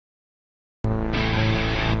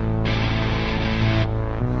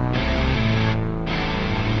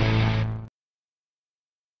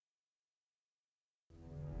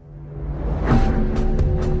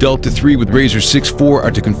Delta 3 with Razor 6-4 are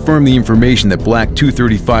to confirm the information that Black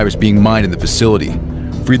 235 is being mined in the facility.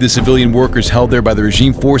 Free the civilian workers held there by the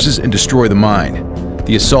regime forces and destroy the mine.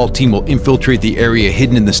 The assault team will infiltrate the area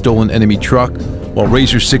hidden in the stolen enemy truck, while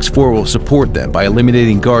Razor 6-4 will support them by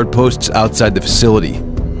eliminating guard posts outside the facility.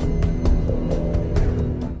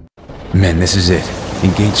 Men, this is it.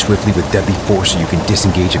 Engage swiftly with deadly force so you can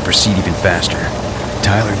disengage and proceed even faster.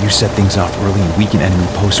 Tyler, you set things off early and weaken enemy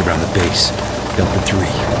posts around the base. Delta 3,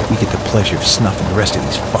 we get the pleasure of snuffing the rest of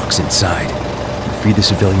these fucks inside. Free the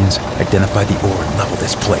civilians, identify the ore, and level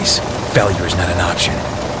this place. Failure is not an option.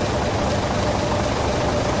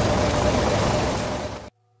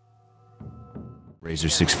 Razor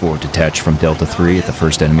 6-4 detached from Delta 3 at the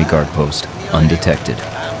first enemy guard post, undetected.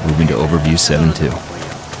 Moving to overview 7-2.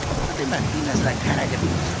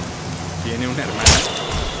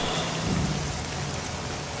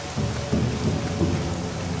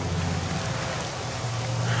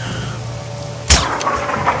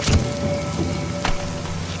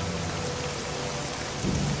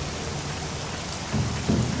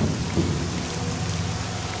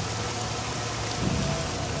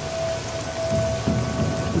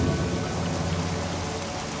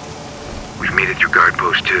 We've made it through guard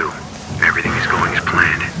post 2. Everything is going as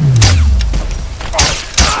planned.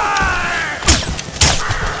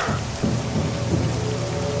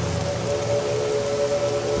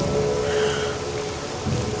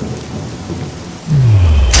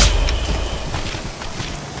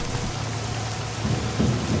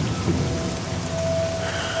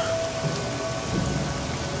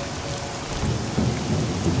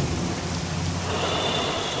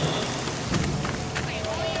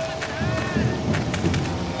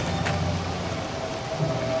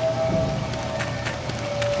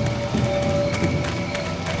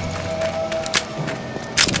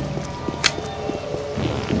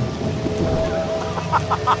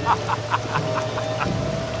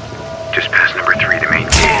 Just past number 3, the main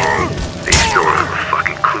gate. They still don't have a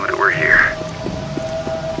fucking clue that we're here.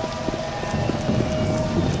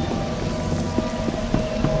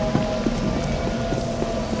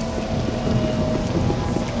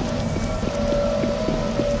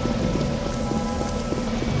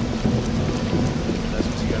 ¿Das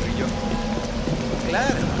un cigarrillo?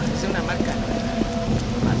 Claro, es una marca nueva.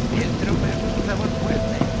 Más filtro, pero un sabor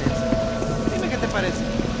fuerte, intenso. Dime qué te parece.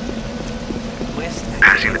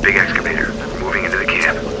 Passing the big excavator, moving into the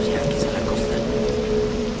camp.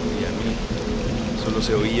 Y a mí solo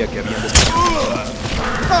se oía que habían despejado.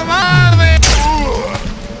 ¡Cobarde!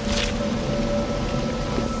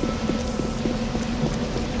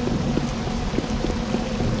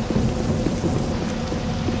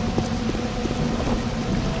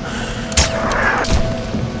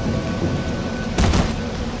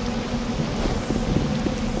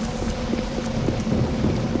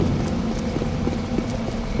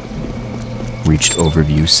 Reached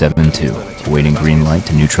overview 7-2. Awaiting green light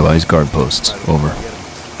to neutralize guard posts. Over.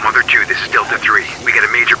 Mother 2, this is Delta 3. We got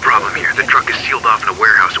a major problem here. The truck is sealed off in a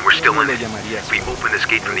warehouse and we're still in it. If we open this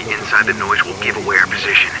gate from the inside, the noise will give away our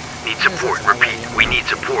position. Need support. Repeat, we need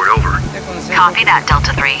support. Over. Copy that,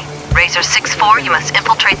 Delta 3. Razor 6-4, you must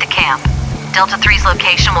infiltrate the camp. Delta 3's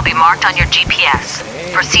location will be marked on your GPS.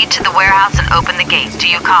 Proceed to the warehouse and open the gate. Do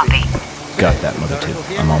you copy? Got that, Mother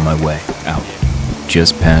 2. I'm on my way. Out.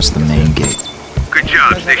 Just past the main gate. Good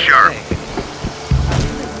job, stay sharp.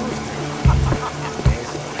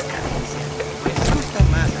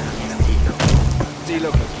 Sí,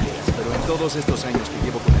 lo que quieras, pero en todos estos años que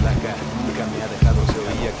llevo con el AK, nunca me ha dejado. Se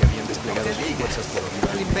oía que habían desplegado sus fuerzas por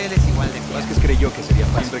arriba. Vázquez creyó que sería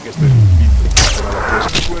fácil. Siempre que esté limpio, para la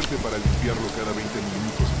fuerza fuerte para limpiarlo cada 20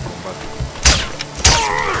 minutos en combate.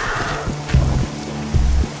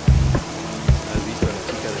 ¿Has visto a la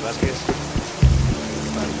chica de Vázquez?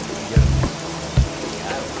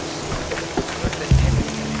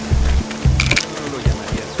 No lo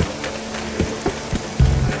llamaría suerte.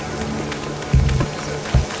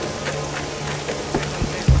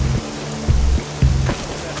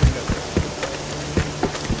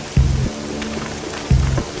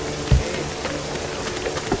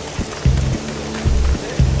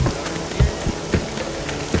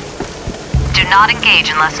 Do not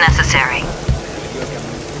engage unless necessary.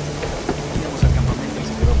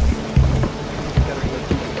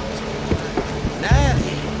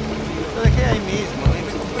 Nadie. Lo dejé ahí mismo y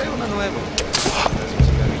me compré uno nuevo. ¿Es un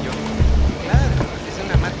cigarrillo? Claro, es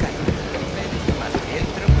una marca nueva. Más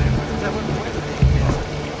filtro, pero con un sabor fuerte.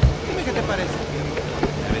 Dime qué te parece.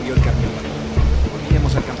 Me vendió el camión.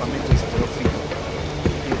 Volvíamos al campamento y se quedó frío.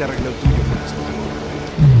 ¿Quién te arregló el tuyo con eso?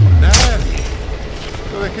 Nadie.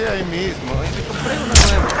 Lo dejé ahí mismo y me compré uno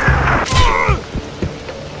nuevo.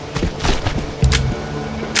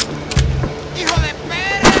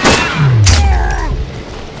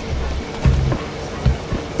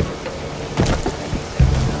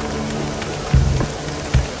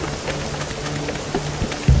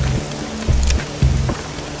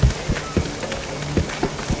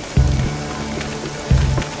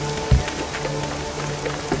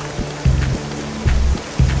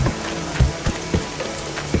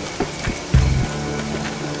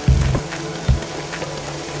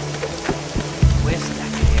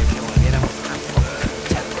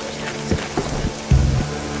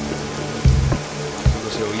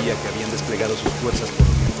 fuerzas por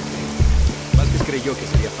Oriente Medio. Vázquez creyó que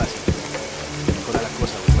sería fácil. Mejora la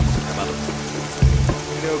cosa o estamos acabados.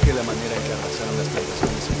 Creo que la manera en que arrasaron las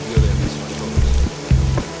plantaciones sirvió de aviso a todos.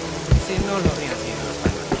 Si no lo habrían sido los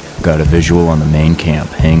frantically. Got a visual on the main camp.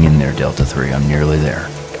 Hang in there, Delta 3. I'm nearly there.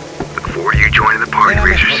 Look forward to you joining the party, Será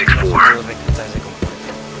Razor mejor que 6-4. nosotros reclutarse con fuerza.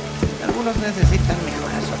 Algunos necesitan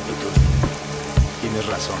mejorar su actitud. Tienes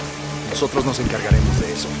razón. Nosotros nos encargaremos de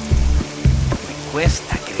eso. Me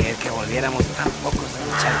cuesta creer que volviéramos tan pocos a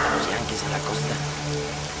luchar con los yanquis en la costa.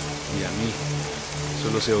 Y a mí,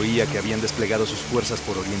 solo se oía que habían desplegado sus fuerzas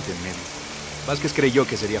por Oriente Medio. Vázquez creyó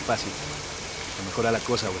que sería fácil. O mejora la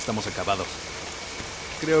cosa o estamos acabados.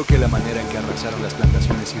 Creo que la manera en que arrasaron las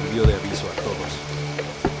plantaciones sirvió de aviso a todos.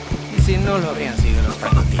 Y si no lo habrían sido los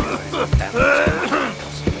francotiradores matándonos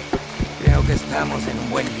juntos. Creo que estamos en un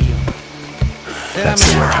buen lío. Será That's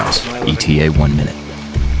the mejor warehouse. que los nuevos ETA 1 minute.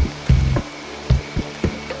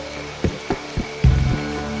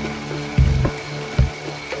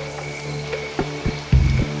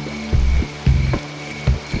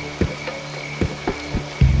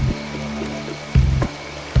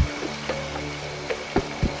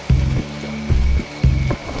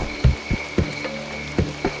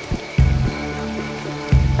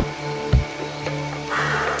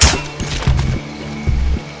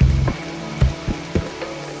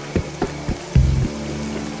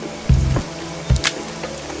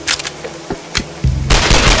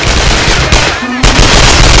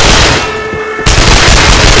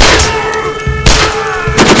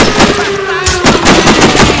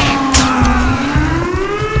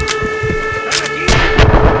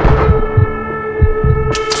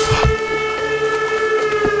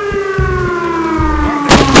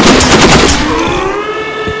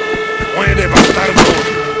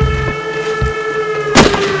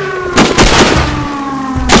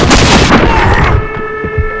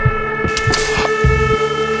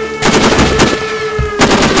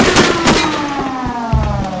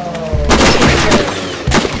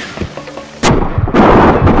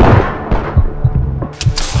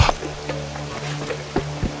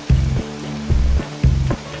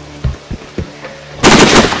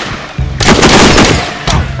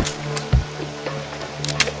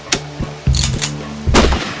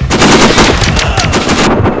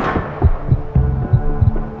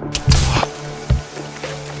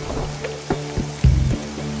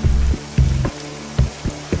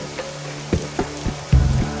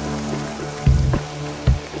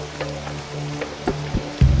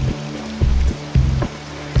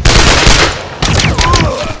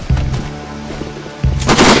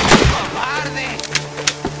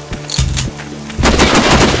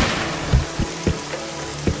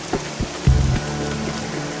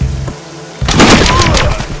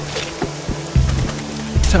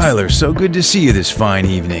 Tyler, so good to see you this fine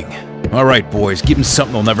evening. All right, boys, give him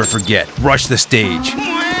something they'll never forget. Rush the stage.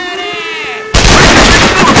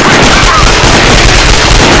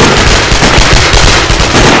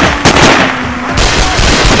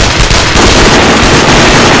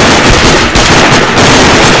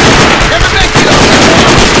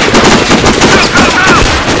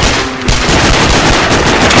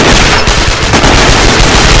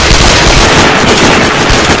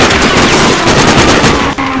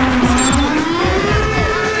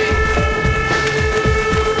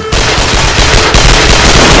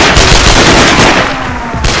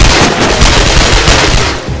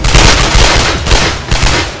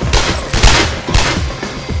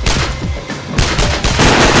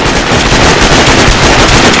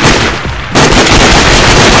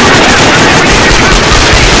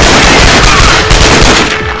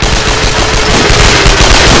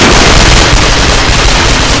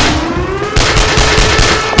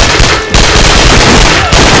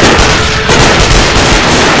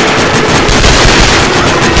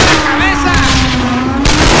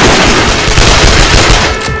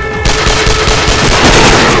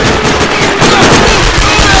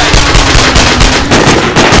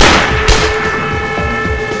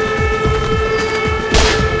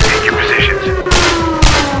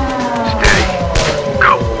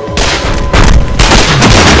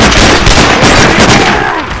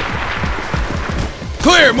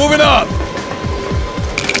 Clear, moving up!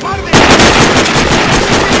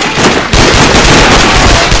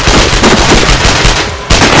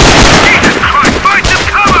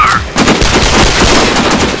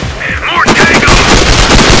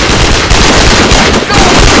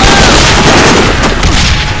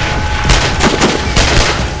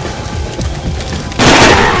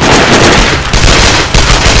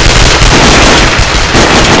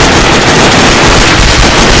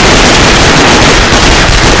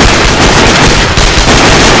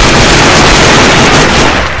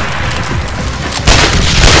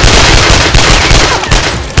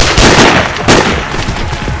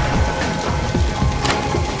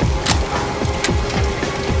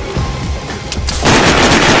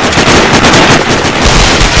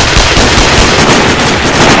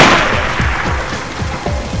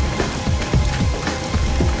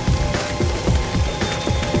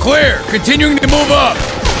 clear. Continuing to move up.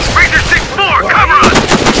 Razor 6-4, cover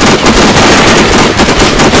us!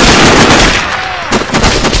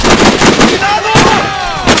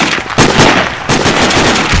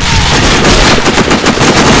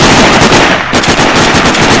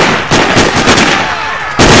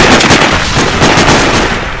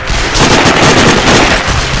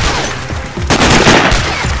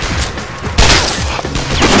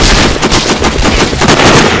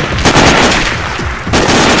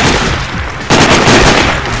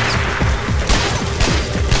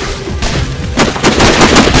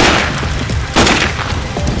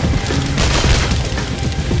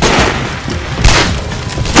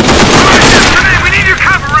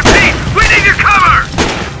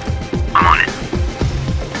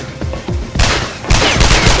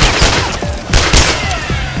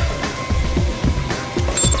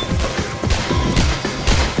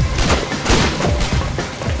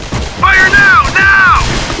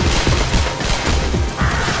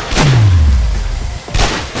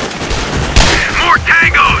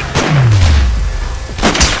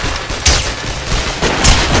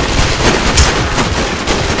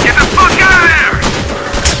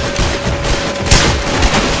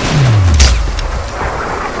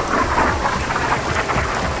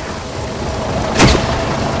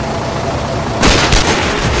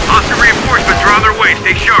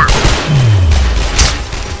 Stay sharp.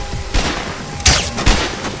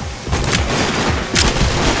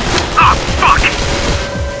 Ah, fuck!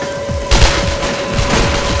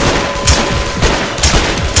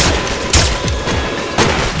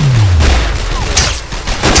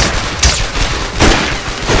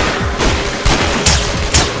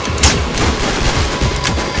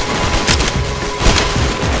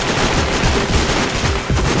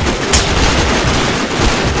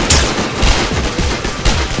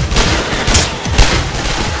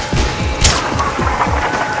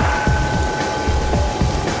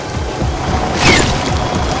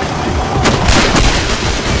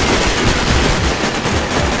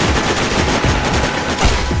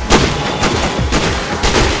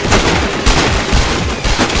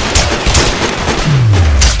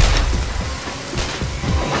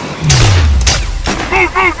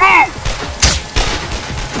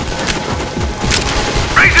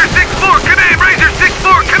 Razor 6-4, come in! Razor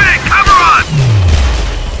 6-4, come in! Cover us!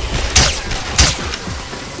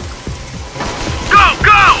 Go,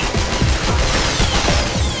 go!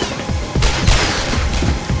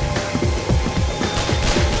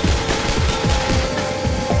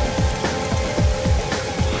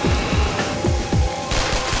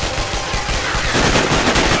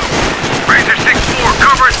 Razor 6-4,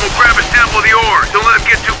 cover us, we'll grab a sample of the ore. Don't let him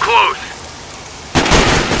get too close.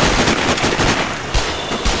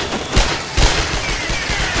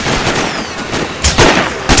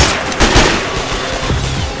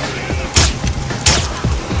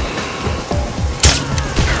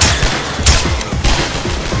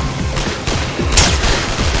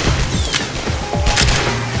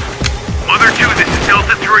 Mother 2, this is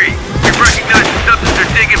Delta 3. We've recognized the substance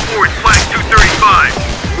they're digging for is Flag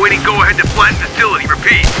 235. Awaiting go-ahead to flatten facility.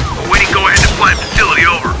 Repeat. Awaiting go-ahead to flatten facility.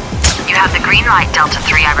 Over. You have the green light, Delta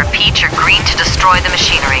 3. I repeat, you're green to destroy the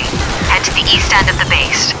machinery. Head to the east end of the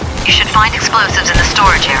base. You should find explosives in the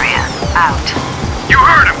storage area. Out. You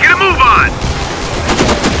heard him. Get a move on.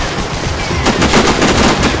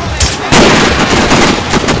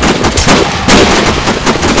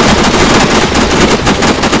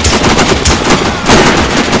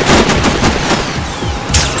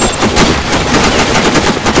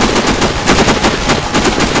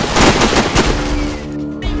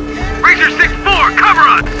 Razor 6-4, cover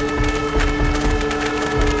us!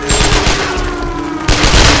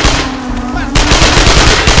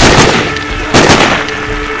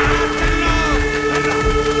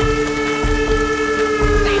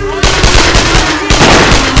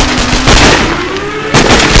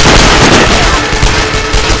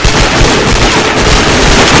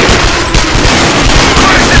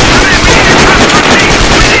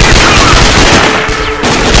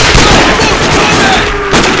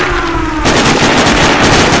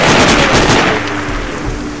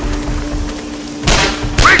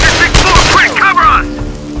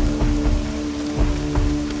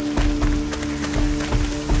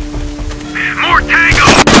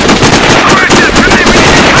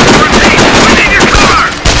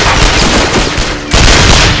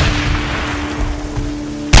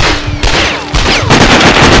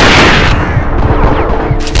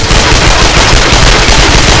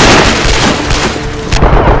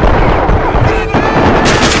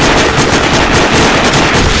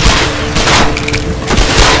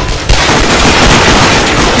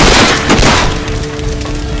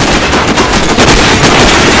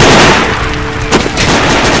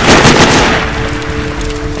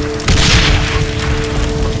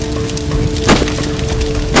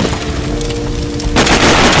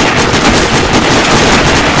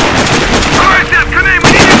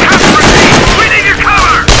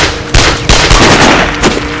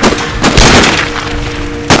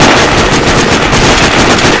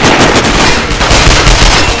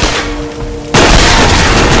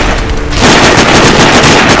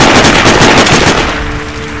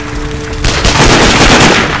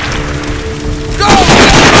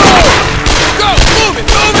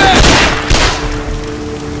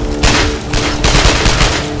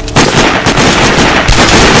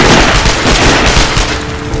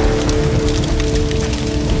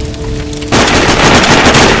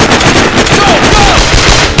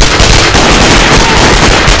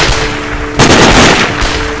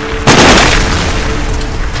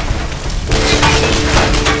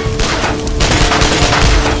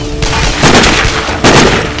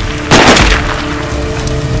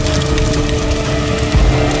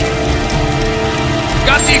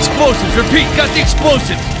 explosives. Repeat, got the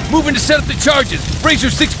explosives. Moving to set up the charges. Razor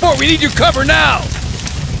 6-4, we need your cover now.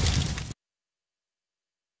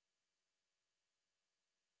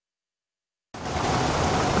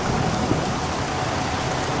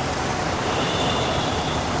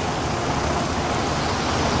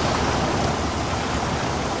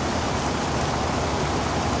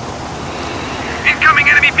 Incoming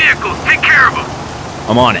enemy vehicles. Take care of them.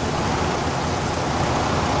 I'm on it.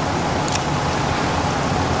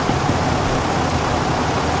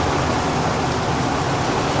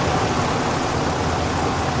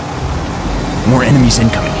 More enemies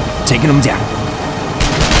incoming. Taking them down.